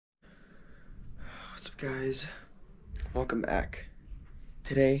Guys, welcome back.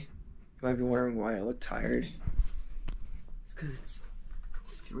 Today, you might be wondering why I look tired. It's because it's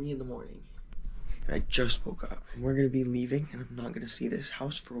 3 in the morning and I just woke up. And we're gonna be leaving and I'm not gonna see this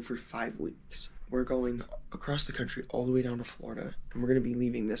house for over 5 weeks. We're going across the country all the way down to Florida and we're gonna be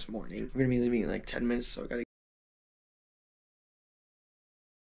leaving this morning. We're gonna be leaving in like 10 minutes, so I gotta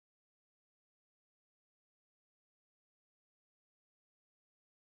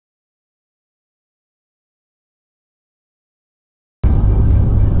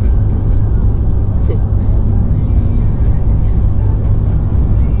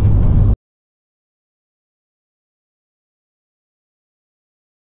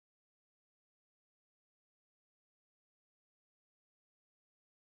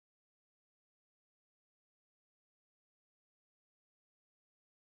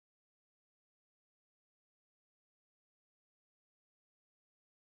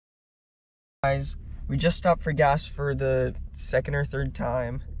Guys, we just stopped for gas for the second or third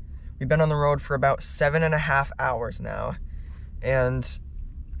time. We've been on the road for about 7.5 hours now, and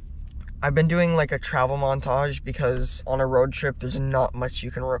I've been doing like a travel montage because on a road trip there's not much you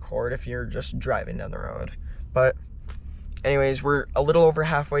can record if you're just driving down the road. But anyways, we're a little over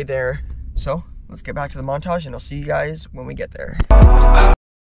halfway there, so let's get back to the montage and I'll see you guys when we get there.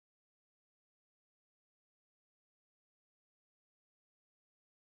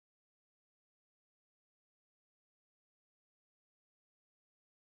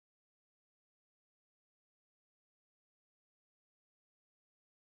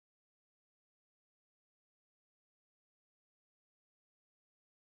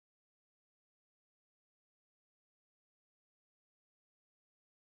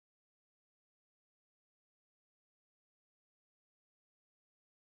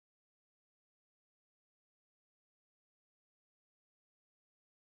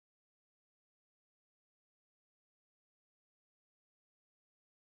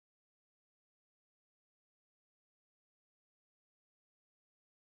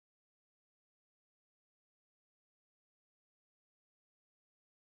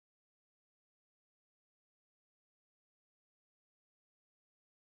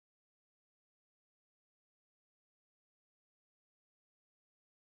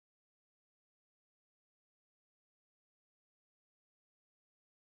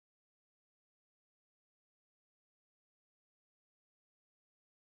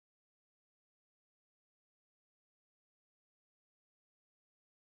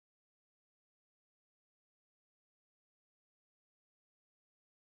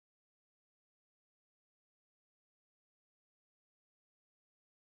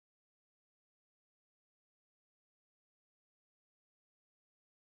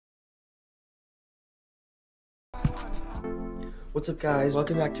 What's up guys,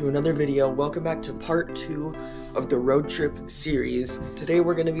 welcome back to another video. Welcome back to part 2 of the road trip series. Today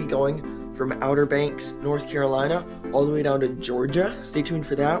we're going to be going from Outer Banks, North Carolina, all the way down to Georgia. Stay tuned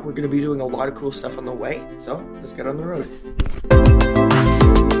for that. We're going to be doing a lot of cool stuff on the way, so let's get on the road.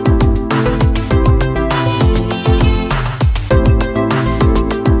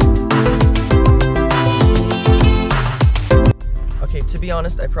 Okay, to be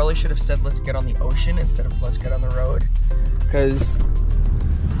honest, I probably should have said let's get on the ocean instead of let's get on the road, because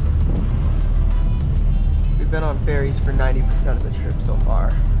we've been on ferries for 90% of the trip so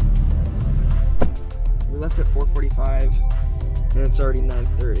far. We left at 4:45 and it's already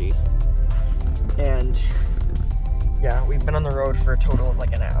 9:30. And yeah, we've been on the road for a total of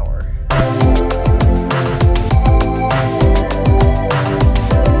like an hour.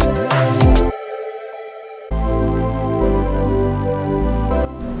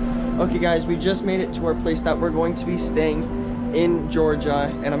 Okay guys, we just made it to our place that we're going to be staying in Georgia,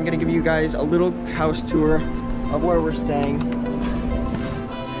 and I'm gonna give you guys a little house tour of where we're staying.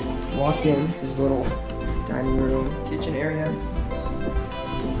 Walk in, this little dining room, kitchen area.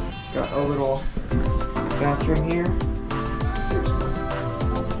 Got a little bathroom here.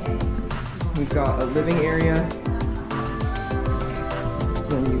 We've got a living area.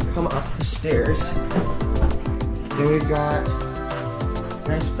 Then you come up the stairs. Then we've got a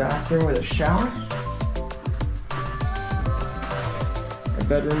nice bathroom with a shower. A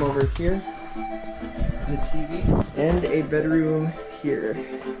bedroom over here. The TV. And a bedroom here.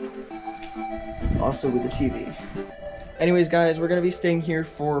 Also with the TV. Anyways guys, we're gonna be staying here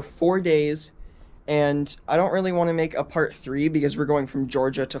for 4 days, and I don't really want to make a part 3 because we're going from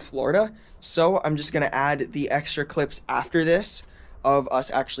Georgia to Florida, so I'm just gonna add the extra clips after this of us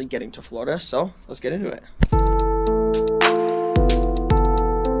actually getting to Florida, so let's get into it.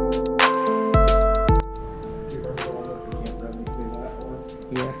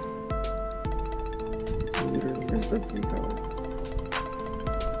 Yeah. the three colors.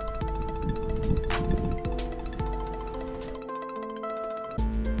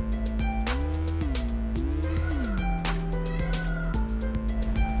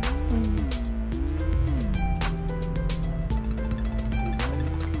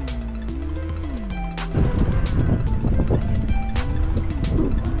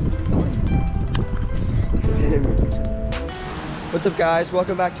 What's up guys,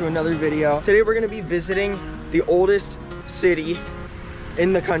 welcome back to another video. Today we're gonna be visiting the oldest city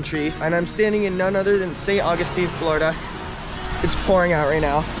in the country, and I'm standing in none other than St. Augustine, Florida. It's pouring out right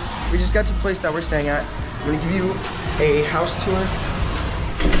now. We just got to the place that we're staying at. I'm gonna give you a house tour.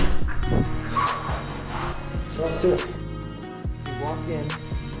 So let's do it. You walk in,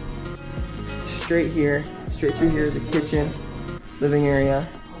 straight through here is a kitchen, living area,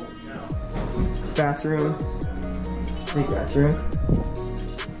 bathroom, big bathroom.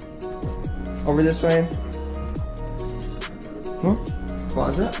 Over this way,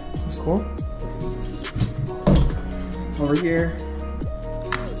 closet, that's cool. Over here,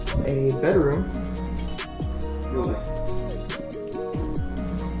 a bedroom.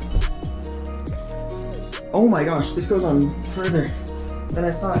 Oh my gosh, this goes on further than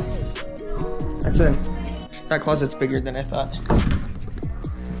I thought. That's it. That closet's bigger than I thought.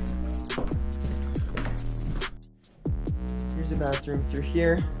 Here's the bathroom through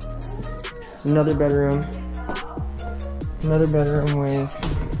here. It's another bedroom. Another bedroom with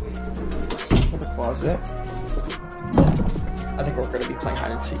a closet. I think we're gonna be playing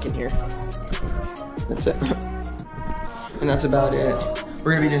hide and seek in here. That's it. And that's about it.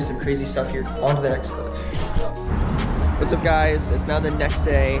 We're gonna be doing some crazy stuff here. On to the next clip. What's up guys? It's now the next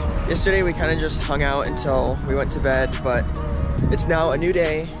day. Yesterday we kind of just hung out until we went to bed, but it's now a new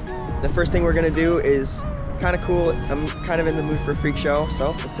day. The first thing we're gonna do is kind of cool. I'm kind of in the mood for a freak show,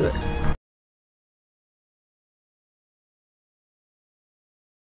 so let's do it.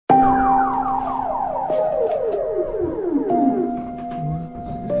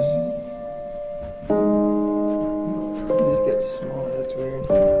 These get small, that's weird.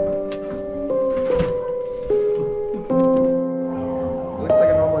 Looks like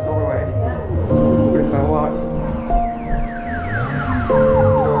a normal doorway. What if I walk?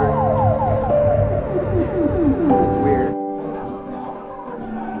 It's weird.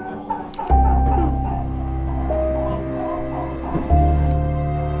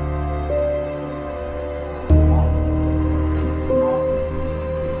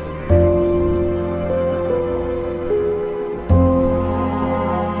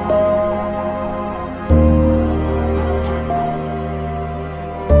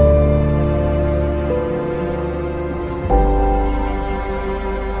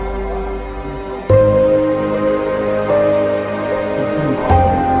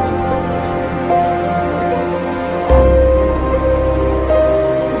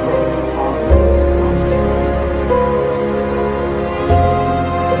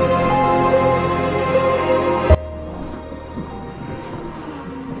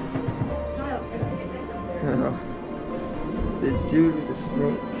 The dude with the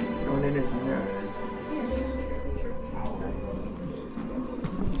snake going in his nose.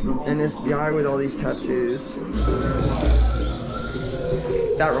 And this guy with all these tattoos.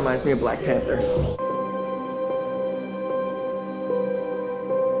 That reminds me of Black Panther.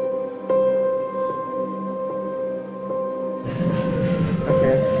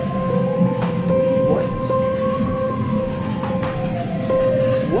 Okay. What?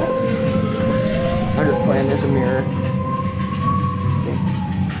 I'm just playing, there's a mirror.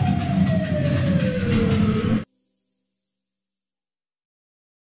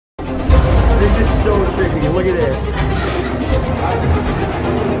 This is so trippy, look at this.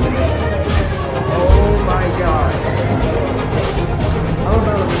 Oh my god. I'm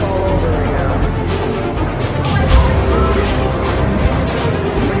about to fall over right now.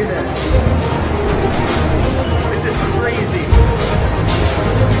 Look at that. This is crazy.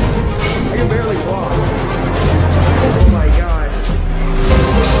 I can barely walk. Oh my god.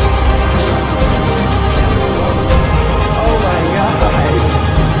 Oh my god.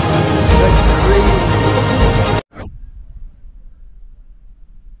 That's crazy.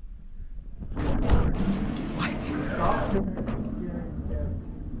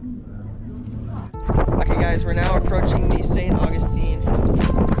 Okay guys, we're now approaching the St. Augustine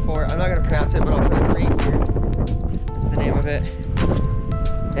Fort. I'm not going to pronounce it, but I'll put it right here. That's the name of it.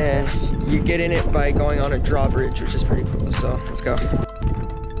 And you get in it by going on a drawbridge, which is pretty cool, so let's go.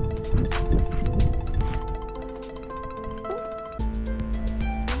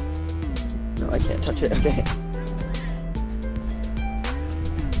 No, I can't touch it, okay.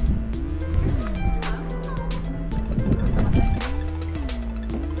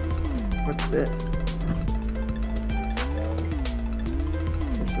 this?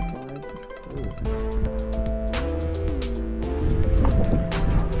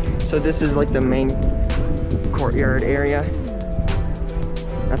 So this is like the main courtyard area.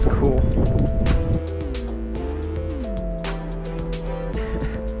 That's cool.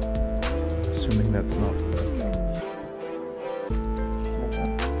 Assuming that's not.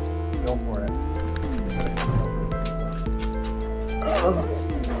 Go for it.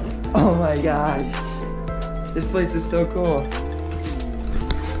 Oh my gosh. This place is so cool.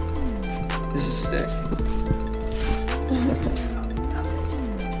 This is sick.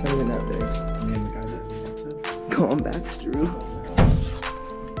 It's not even that big. Me and the guy that did this. Going back through.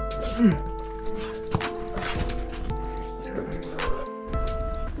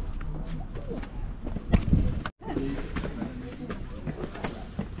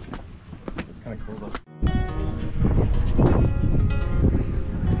 It's kind of cool though.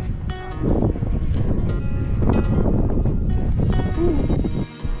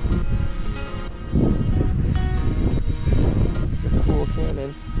 It's a cool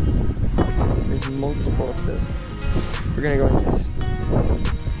cannon. There's multiple of them. We're gonna go in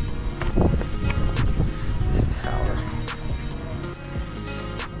this tower.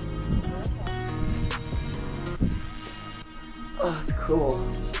 Oh, it's cool.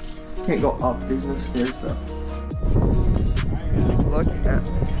 Can't go up, there's no stairs though. Look at that.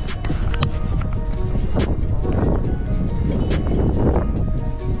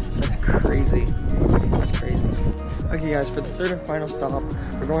 That's crazy. That's crazy. Okay guys, for the third and final stop,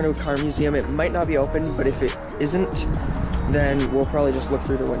 we're going to a car museum. It might not be open, but if it isn't, then we'll probably just look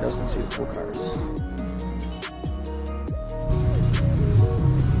through the windows and see the cool cars.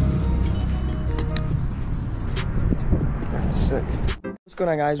 That's sick. What's going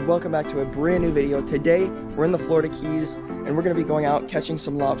on guys? Welcome back to a brand new video. Today, we're in the Florida Keys and we're gonna be going out catching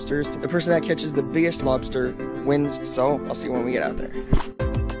some lobsters. The person that catches the biggest lobster wins, so I'll see you when we get out there.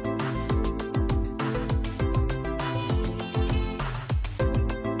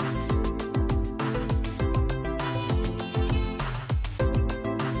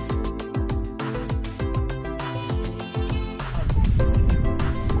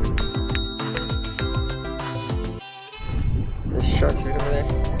 Sharks right over there.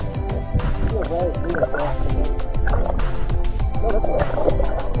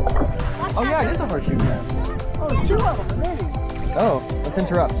 Oh yeah, it is a horseshoe crab. Oh, there's two of them already. Oh, let's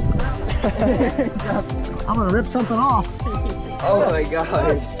interrupt. I'm gonna rip something off. Oh my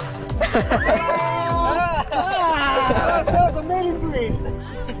gosh. That sounds amazing.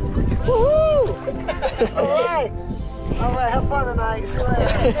 Woohoo! Alright. Alright, have fun tonight. See you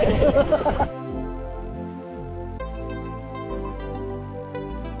later.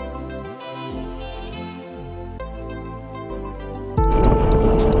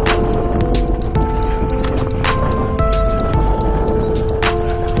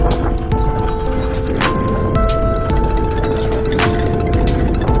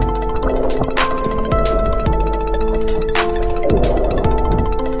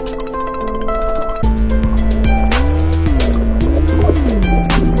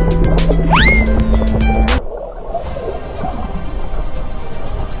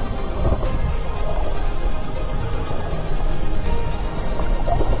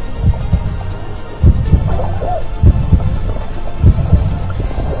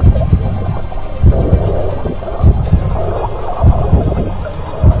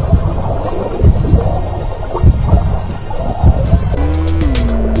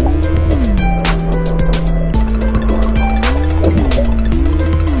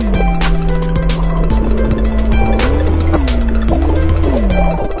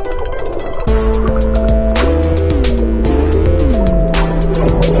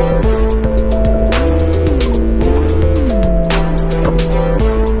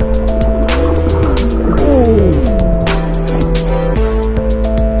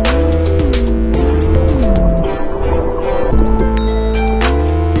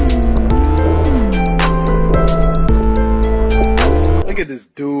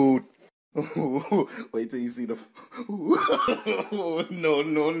 Wait till you see the. No,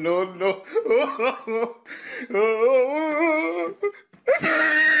 no, no, no.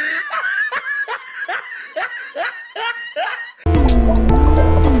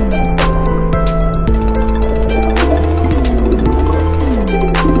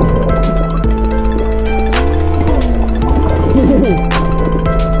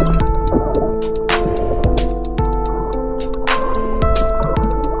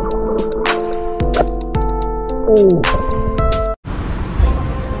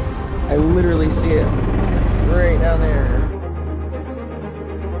 I literally see it right down there.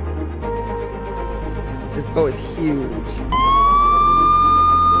 This boat is huge.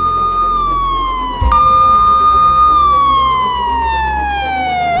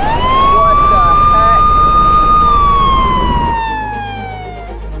 What the heck?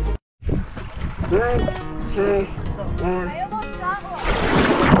 3, 2, 1.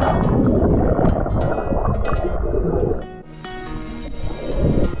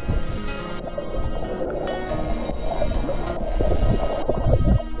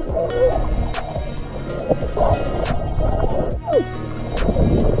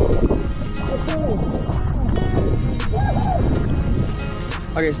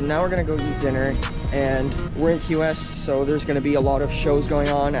 Okay, so now we're gonna go eat dinner, and we're in Key West, so there's gonna be a lot of shows going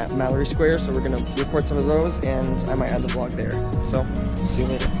on at Mallory Square, so we're gonna record some of those, and I might end the vlog there. So, see you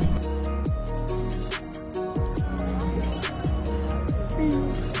later.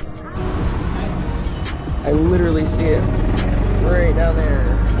 I literally see it right down there.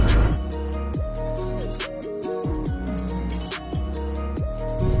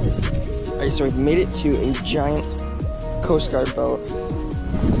 Alright, so we've made it to a giant Coast Guard boat.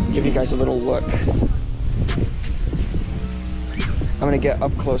 Give you guys a little look. I'm gonna get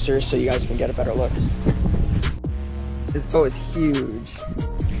up closer so you guys can get a better look. This boat is huge.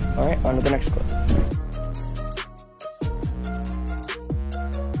 Alright, on to the next clip.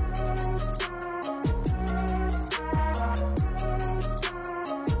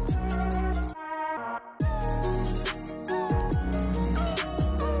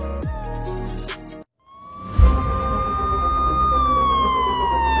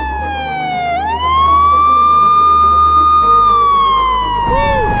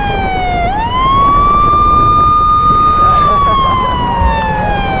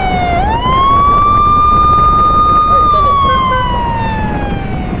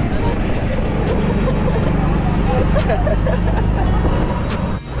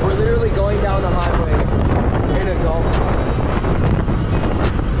 We're literally going down the highway in a golf cart.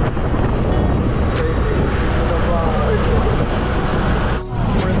 Crazy.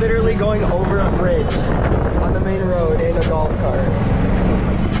 We're literally going over a bridge on the main road in a golf cart.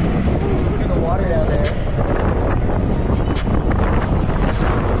 Look at the water down there.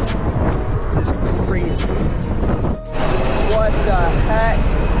 This is crazy. What the heck?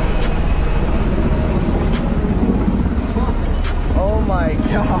 Oh my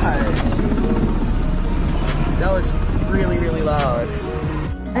gosh. That was really, really loud.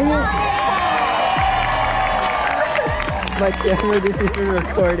 My camera didn't even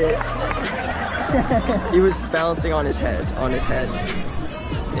record it. He was bouncing on his head,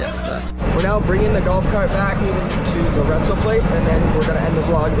 Yeah, but we're now bringing the golf cart back even to the rental place, and then we're gonna end the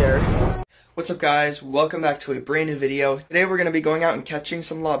vlog there. What's up guys? Welcome back to a brand new video. Today we're gonna be going out and catching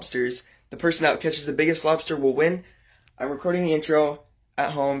some lobsters. The person that catches the biggest lobster will win. I'm recording the intro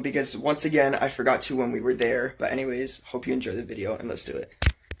at home because once again I forgot to when we were there. But anyways, hope you enjoy the video and let's do it.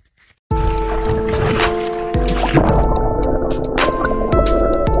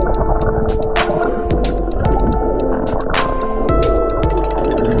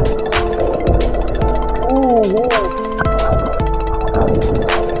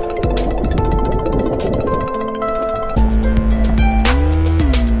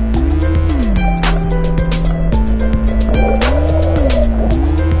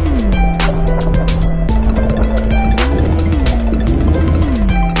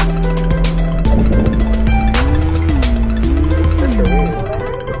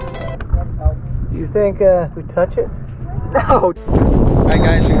 Think we touch it? No! Alright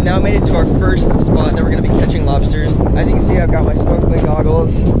guys, we've now made it to our first spot that we're going to be catching lobsters. As you can see, I've got my snorkeling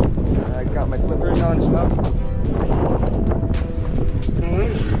goggles. I've got my flippers on as well.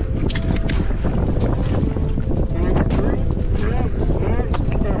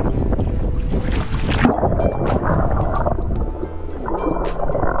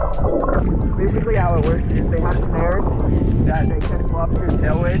 Basically how it works is they have snares that they catch lobsters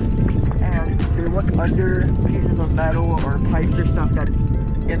tail with, and they look under pieces of metal or pipes or stuff that's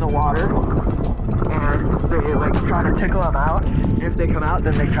in the water, and they like try to tickle them out. If they come out,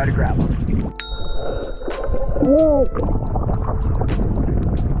 then they try to grab them. Whoa.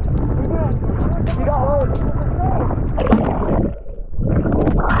 You got one.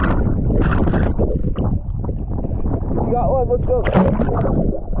 You got one, let's go.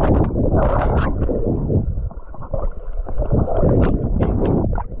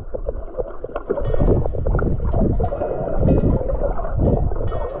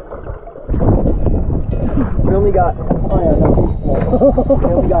 We only got, oh yeah, no, we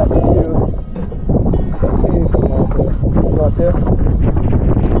only got two. You got two?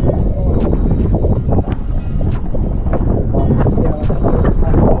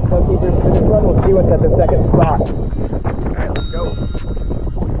 So keep your finish one, we'll see what's at the second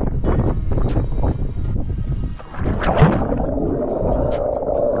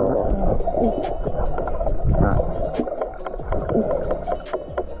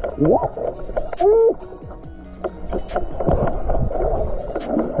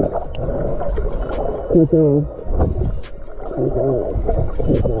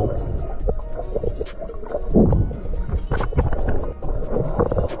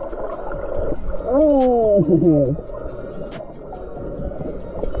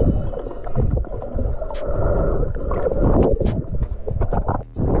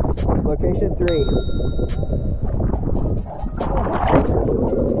Location 3.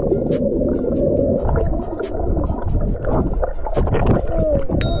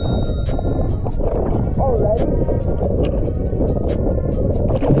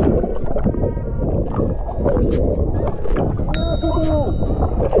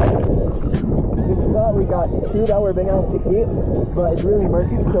 We got 2 that we're big enough to keep, but it's really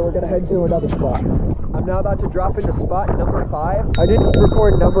murky, so we're gonna head to another spot. I'm now about to drop into spot number 5. I didn't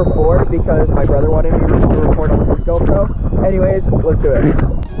record number 4 because my brother wanted me to record on his GoPro. Anyways, let's do it.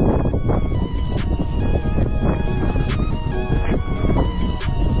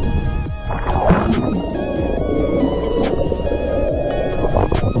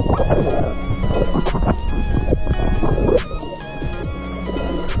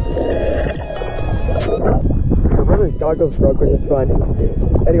 Goggles broke, which is fun.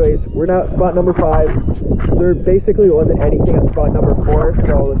 Anyways, we're now at spot number 5. There basically wasn't anything at spot number 4,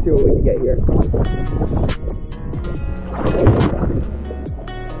 so let's see what we can get here.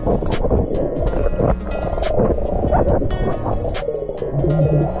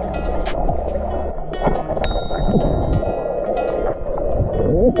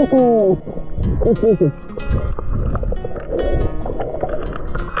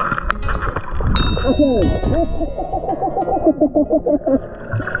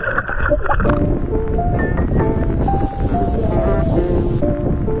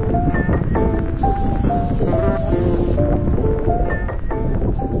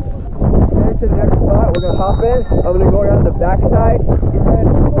 To the next spot, we're gonna hop in. I'm gonna go around the back side.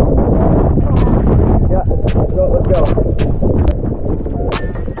 Yeah, let's go.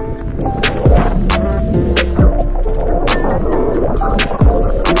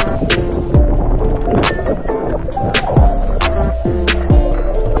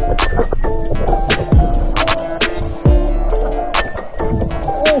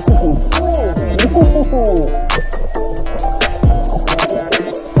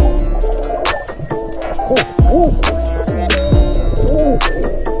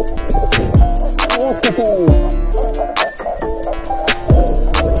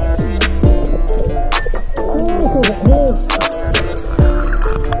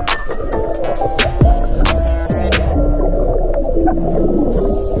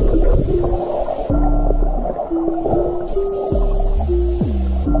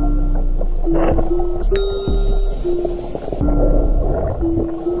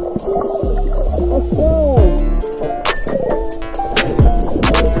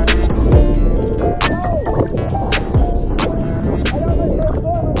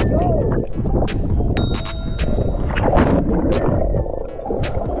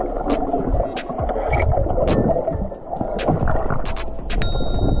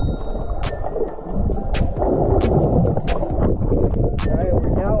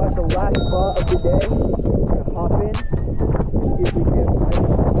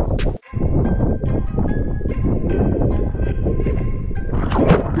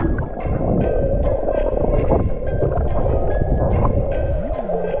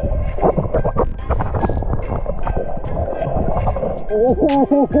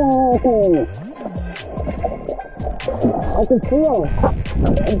 I can feel it.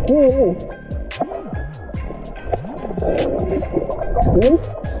 I'm feeling it.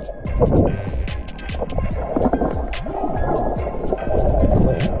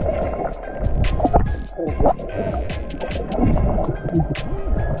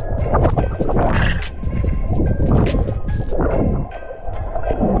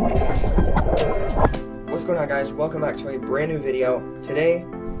 What's going on, guys? Welcome back to a brand new video. Today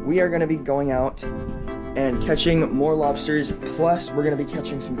we are going to be going out and catching more lobsters, plus we're going to be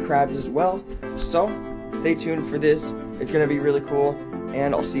catching some crabs as well. So stay tuned for this. It's going to be really cool,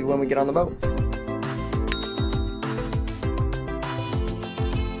 and I'll see you when we get on the boat.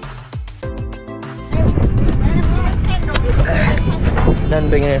 None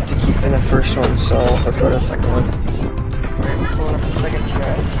big enough to keep in the first one, so let's go to the second one. Alright, we're pulling up the second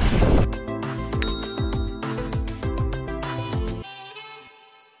trap.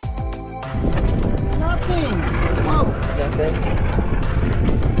 Nothing.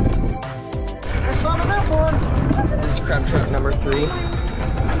 There's some of this one. This is crab trap number 3.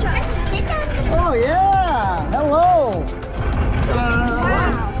 Oh yeah! Hello!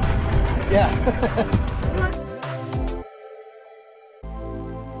 Yeah.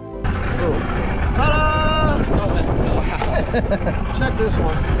 Ta-da! Check this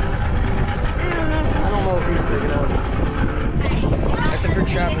one. I don't know if he's big enough. Except for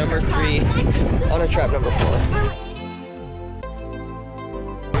trap number 3 on a trap number 4.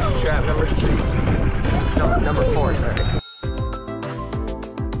 Trap number 3. No, number 4, sorry.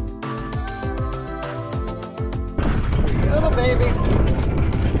 Little baby.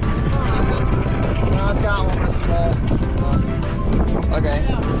 No, it's got one that's small. Okay,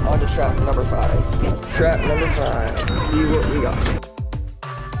 on to trap number 5. Trap number 5. See what we got.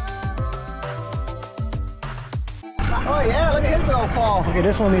 Oh yeah, look at his little claw. Okay,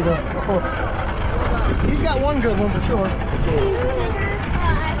 this one needs a... He's got one good one for sure.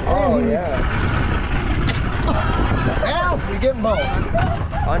 Oh yeah. Ow! You're getting both.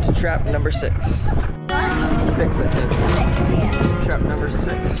 On to trap number 6. 6, I think. Trap number 6. We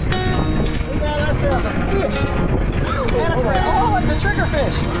got ourselves a fish. And a crab. Oh, it's a trigger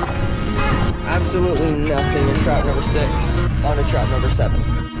fish. Absolutely nothing in trap number 6. On to trap number 7.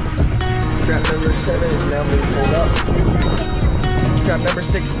 Trap number 7 is now being pulled up. Trap number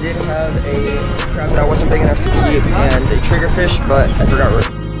 6 did have a crab that wasn't big enough to keep and a trigger fish, but I forgot where.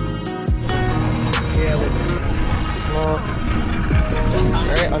 Yeah, small.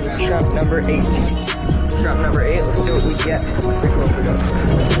 Alright, on to trap number 8. Trap number 8, let's see what we get. Pretty cool if we go.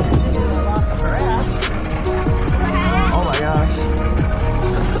 Oh my gosh.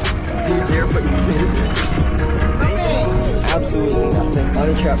 Do you dare put your fingers in? Absolutely nothing. On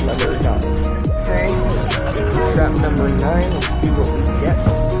to trap number 9. Okay. Trap number 9, let's see what we get.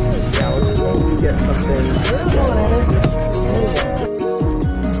 Yeah, let's hope we get something.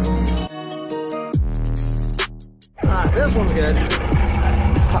 This one's good.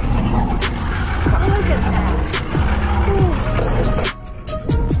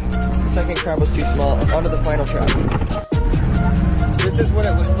 Second crab was too small. On to the final trap. This is what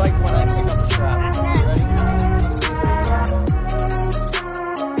it looks like when I pick up the trap. Ready?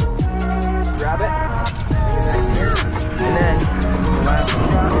 Grab it. And then the last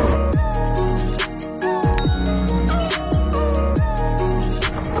trap.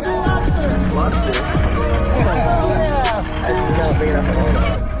 Lobster. That's not big enough at all.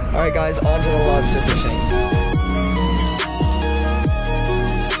 Alright guys, on to the lobster fishing.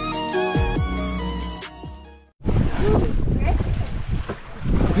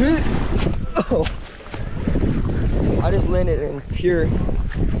 Oh, I just landed in pure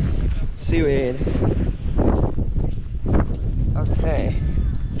seaweed. Okay,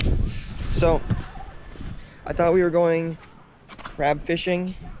 so I thought we were going crab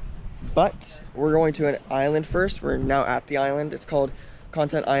fishing, but we're going to an island first. We're now at the island. It's called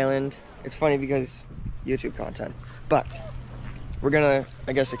Content Island. It's funny because YouTube content, but we're gonna,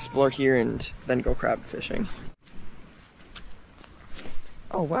 I guess, explore here and then go crab fishing.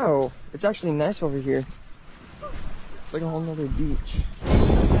 Oh wow, it's actually nice over here. It's like a whole nother beach.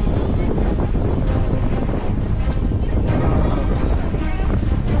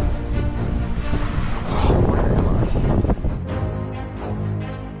 Where am I?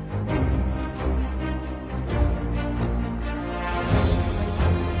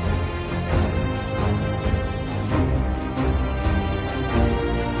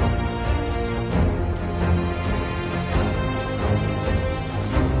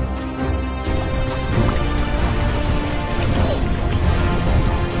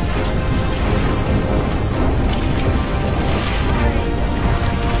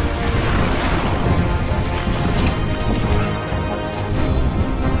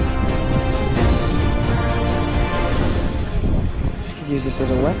 Use this as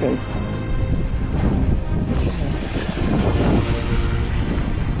a weapon.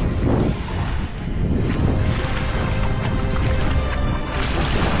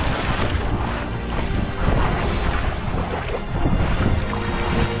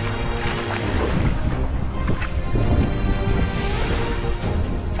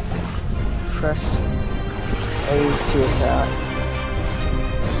 Press A to attack.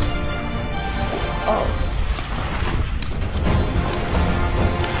 Oh.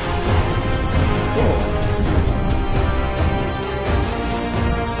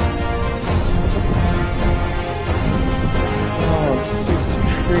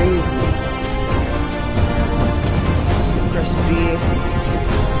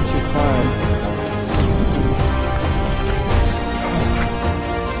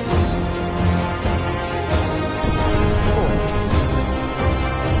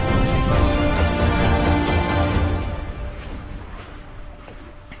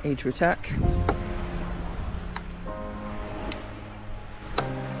 A to attack.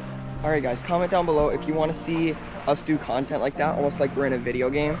 Alright guys, comment down below if you want to see us do content like that, almost like we're in a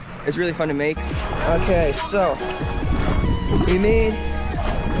video game. It's really fun to make. Okay, so we made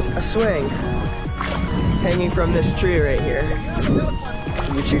a swing hanging from this tree right here,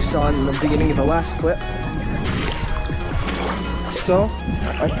 which you saw in the beginning of the last clip. So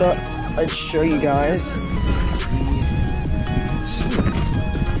I thought I'd show you guys.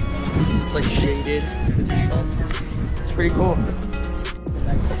 It's like shaded with the sun. It's pretty cool.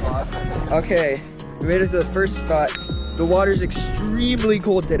 Okay, we made it to the first spot. The water's extremely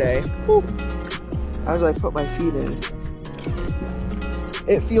cold today. Woo. As I put my feet in,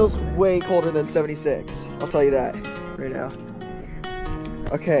 it feels way colder than 76. I'll tell you that right now.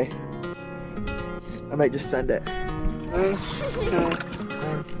 Okay, I might just send it.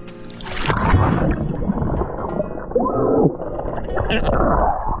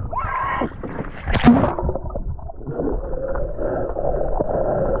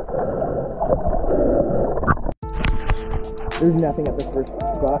 There's nothing at this first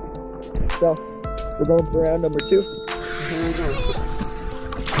spot, so we're going for round number 2.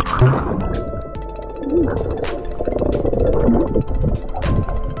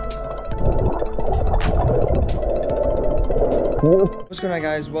 What's going on,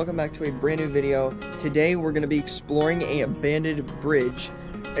 guys? Welcome back to a brand new video. Today we're going to be exploring a abandoned bridge.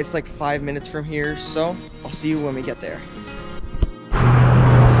 It's like 5 minutes from here, so I'll see you when we get there.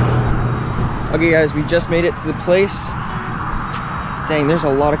 Okay guys, we just made it to the place. Dang, there's a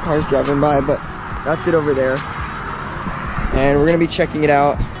lot of cars driving by, but that's it over there. And we're gonna be checking it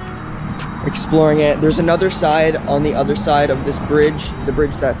out, exploring it. There's another side on the other side of this bridge, the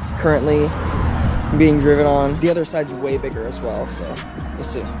bridge that's currently being driven on. The other side's way bigger as well, so we'll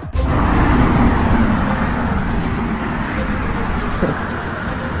see.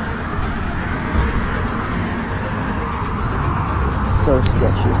 So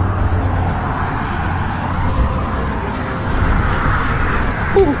sketchy.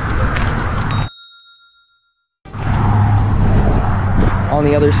 On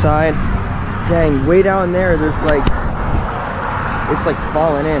the other side, dang, way down there, there's like, it's like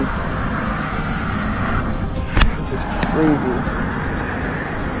falling in. This is crazy.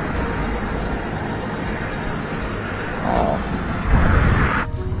 Oh.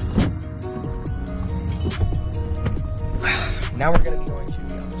 Now we're gonna be going to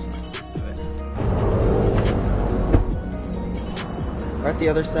the other side, so let's do it. We're at the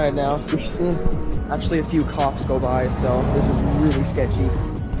other side now. We've seen actually a few cops go by, so this is really sketchy.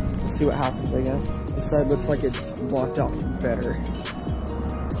 Let's see what happens, I guess. This side looks like it's blocked off better.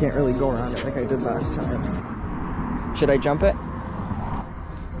 Can't really go around it like I did last time. Should I jump it?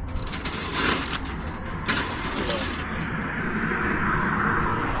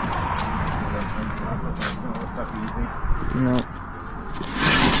 No.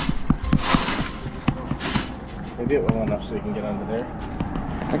 Maybe it well enough so you can get under there.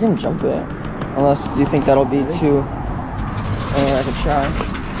 I can jump it. Unless you think that'll be too... I can try.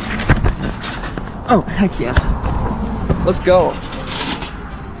 Oh, heck yeah. Let's go.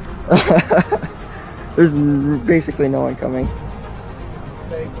 There's basically no one coming.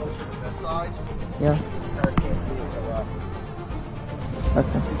 Stay closer to this side. Yeah. Cars can't see it so well.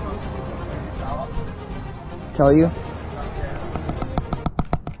 Okay. Tell you?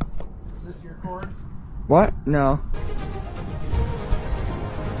 Is this your cord? What? No.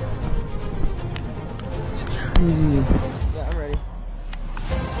 Crazy. Yeah, I'm ready.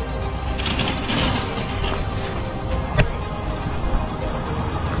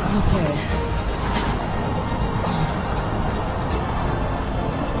 Okay.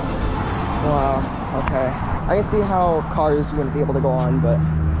 Wow, okay. I can see how cars wouldn't be able to go on, but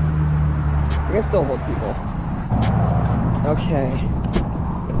I can still hold people. Okay.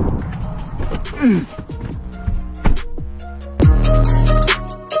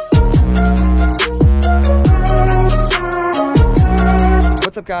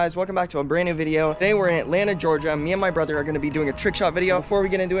 What's up, guys? Welcome back to a brand new video. Today we're in Atlanta, Georgia. Me and my brother are going to be doing a trick shot video. Before we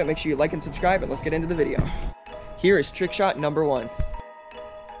get into it, make sure you like and subscribe, and let's get into the video. Here is trick shot number 1.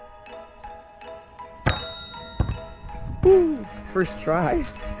 Woo, first try.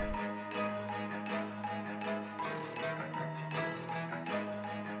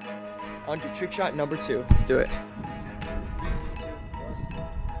 On to trick shot number 2. Let's do it.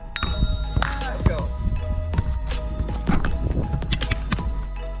 Let's go.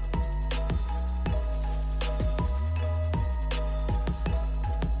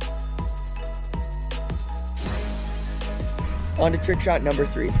 On to trick shot number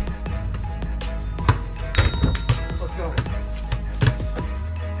 3. Let's go.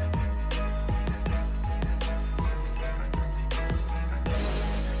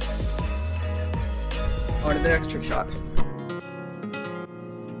 On to the next trick shot.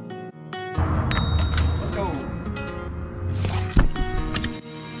 Let's go.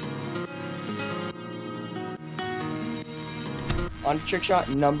 On to trick shot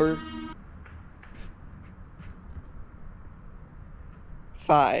number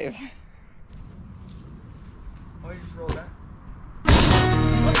 5. Oh, you just rolled that.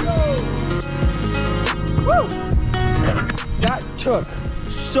 Let's go! Woo! That took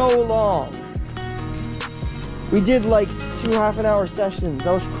so long. We did like 2 half-an-hour sessions.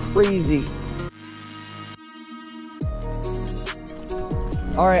 That was crazy.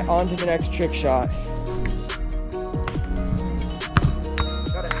 All right, on to the next trick shot.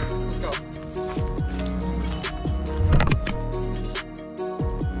 Got it. Let's go.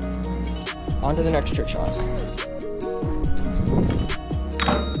 On to the next trick shot.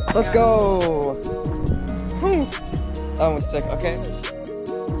 Let's go. That one was sick. Okay.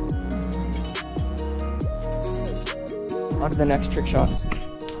 On to the next trick shot.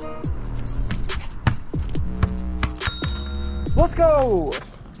 Let's go!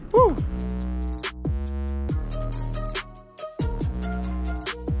 Woo!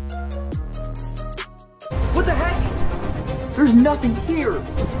 What the heck? There's nothing here.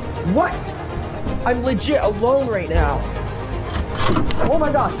 What? I'm legit alone right now. Oh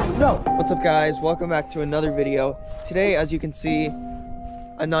my gosh, no. What's up guys? Welcome back to another video. Today, as you can see,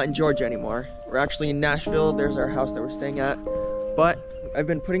 I'm not in Georgia anymore. We're actually in Nashville. There's our house that we're staying at. But I've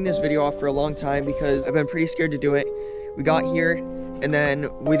been putting this video off for a long time because I've been pretty scared to do it. We got here and then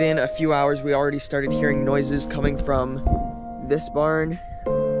within a few hours we already started hearing noises coming from this barn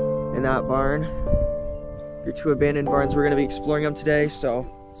and that barn. They're 2 abandoned barns. We're gonna be exploring them today. So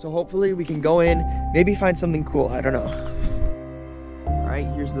hopefully we can go in, maybe find something cool. I don't know. All right,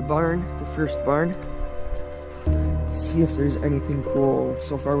 here's the barn, the first barn. See if there's anything cool.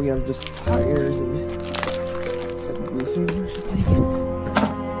 So far we have just tires and some roofing or something.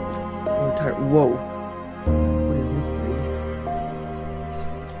 Whoa. What is this thing?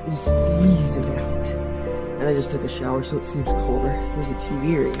 It's freezing out. And I just took a shower so it seems colder. There's a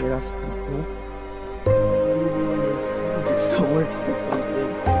TV right here, that's pretty cool. If it still works.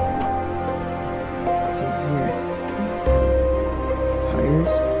 What's in here?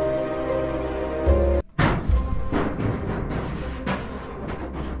 Tires.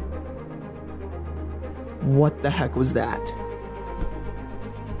 What the heck was that?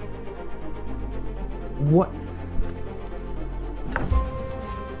 What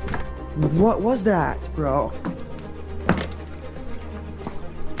was that, bro?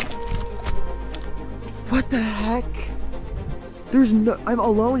 What the heck? There's no, I'm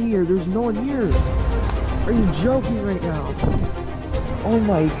alone here. There's no one here. Are you joking right now? Oh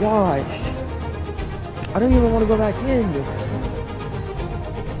my gosh. I don't even want to go back in.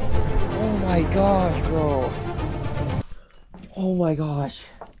 Oh my gosh, bro. Oh my gosh.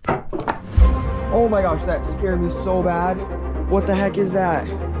 Oh my gosh, that scared me so bad. What the heck is that?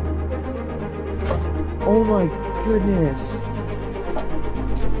 Oh my goodness.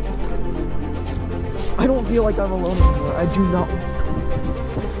 I don't feel like I'm alone anymore. I do not.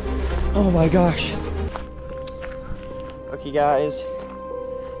 Oh my gosh. Okay guys,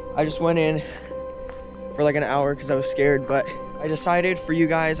 I just went in for like an hour because I was scared, but I decided for you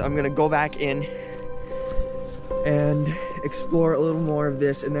guys, I'm gonna go back in and explore a little more of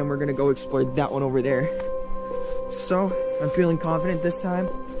this, and then we're gonna go explore that one over there. So I'm feeling confident this time.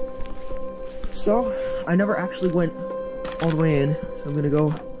 So I never actually went all the way in, so I'm gonna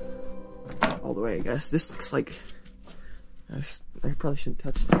go all the way, I guess. This looks like I probably shouldn't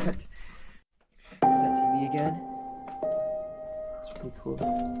touch that. There's that TV again. It's pretty cool.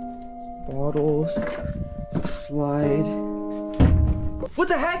 Bottles, slide. What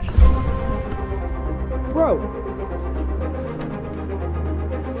the heck? Bro,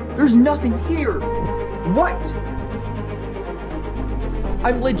 there's nothing here. What?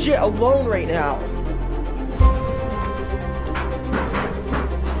 I'm legit alone right now.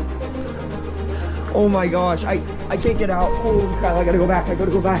 Oh my gosh, I can't get out. Holy crap, I gotta go back. I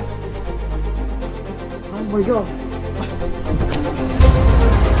gotta go back. Oh my god.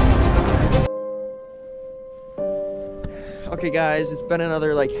 Okay guys, it's been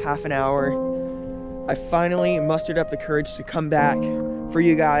another like half an hour. I finally mustered up the courage to come back for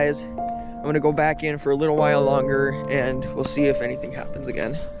you guys. I'm gonna go back in for a little while longer and we'll see if anything happens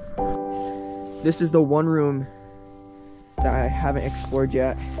again. This is the one room that I haven't explored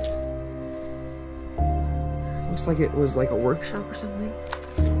yet. Looks like it was like a workshop or something.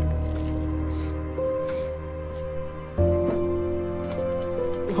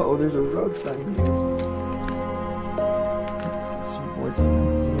 Oh, there's a road sign here. Some boards in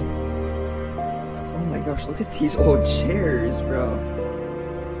here. Oh my gosh, look at these old chairs, bro.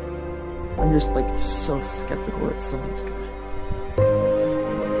 I'm just like so skeptical that someone's gonna.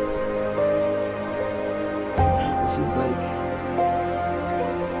 This is like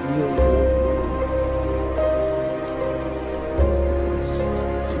really old.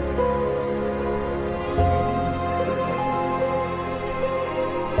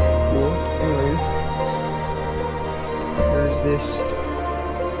 It's cool. Anyways, there's this.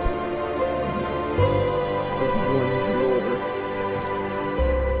 There's one drawer.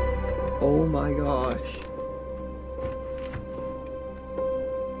 Oh my gosh.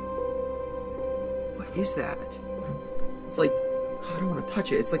 What is that? It's like, I don't want to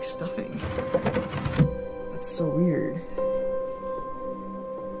touch it. It's like stuffing. That's so weird.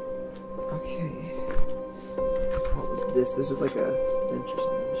 Okay. What was this? This is like a bench or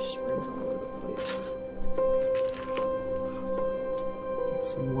something. It just springs all over the place. Got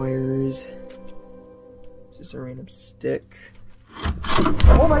some wires. Just a random stick.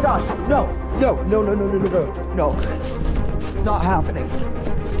 Oh my gosh! No! No! No! No! No! No! No! No! No! Not happening.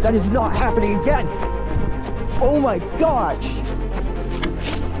 That is not happening again. Oh my gosh!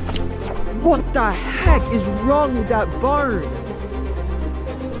 What the heck is wrong with that barn?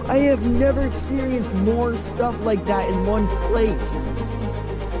 I have never experienced more stuff like that in one place.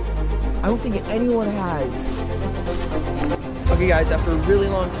 I don't think anyone has. Okay guys, after a really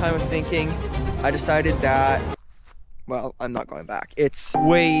long time of thinking, I decided that, well, I'm not going back. It's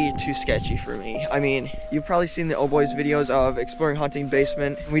way too sketchy for me. I mean, you've probably seen the Oh Boys videos of exploring haunting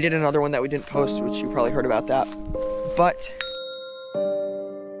basement. We did another one that we didn't post, which you probably heard about that. But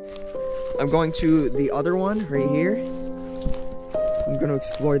I'm going to the other one right here. I'm gonna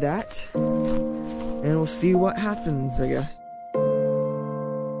explore that and we'll see what happens, I guess.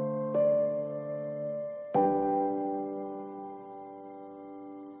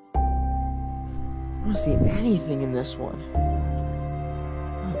 I don't see anything in this one.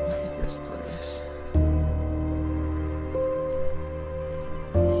 Oh, look at this place.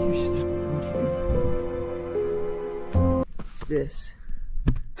 Here's that wood here. What's this?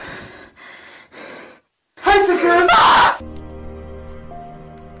 Hi, sisters!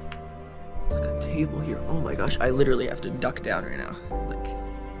 Like a table here. Oh my gosh, I literally have to duck down right now. Like,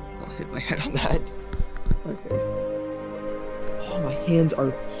 I'll hit my head on that. Okay. Oh, my hands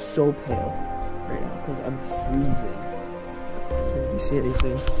are so pale right now because I'm freezing. If you see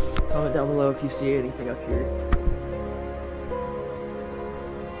anything, comment down below if you see anything up here.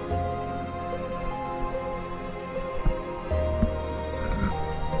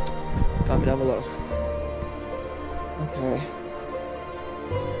 Comment down below. Okay.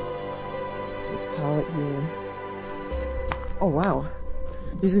 The pallet here. Oh wow.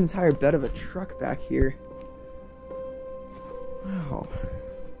 There's an entire bed of a truck back here. Wow.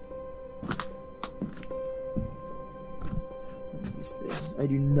 I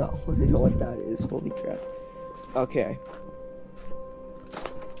do not want to know what that is. Holy crap. Okay.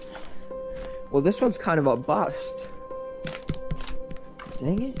 Well, this one's kind of a bust.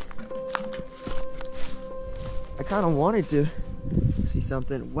 Dang it. I kind of wanted to see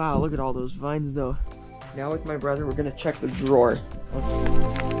something. Wow, look at all those vines though. Now with my brother, we're gonna check the drawer.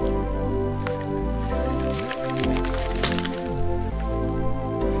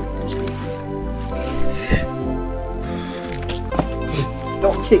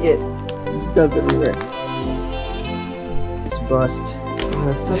 Don't kick it. It does everywhere. It's bust. Oh,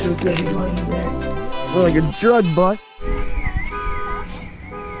 that's such a good money there. More like a drug bust.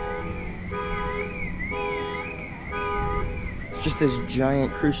 It's just this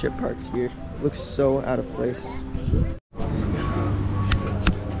giant cruise ship parked here. It looks so out of place.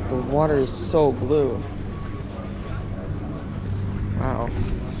 The water is so blue. Wow.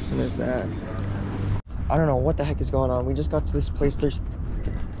 And there's that. I don't know what the heck is going on. We just got to this place. There's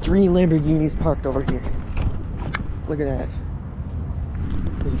 3 Lamborghinis parked over here. Look at that.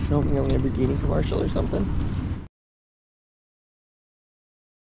 They filming a Lamborghini commercial or something.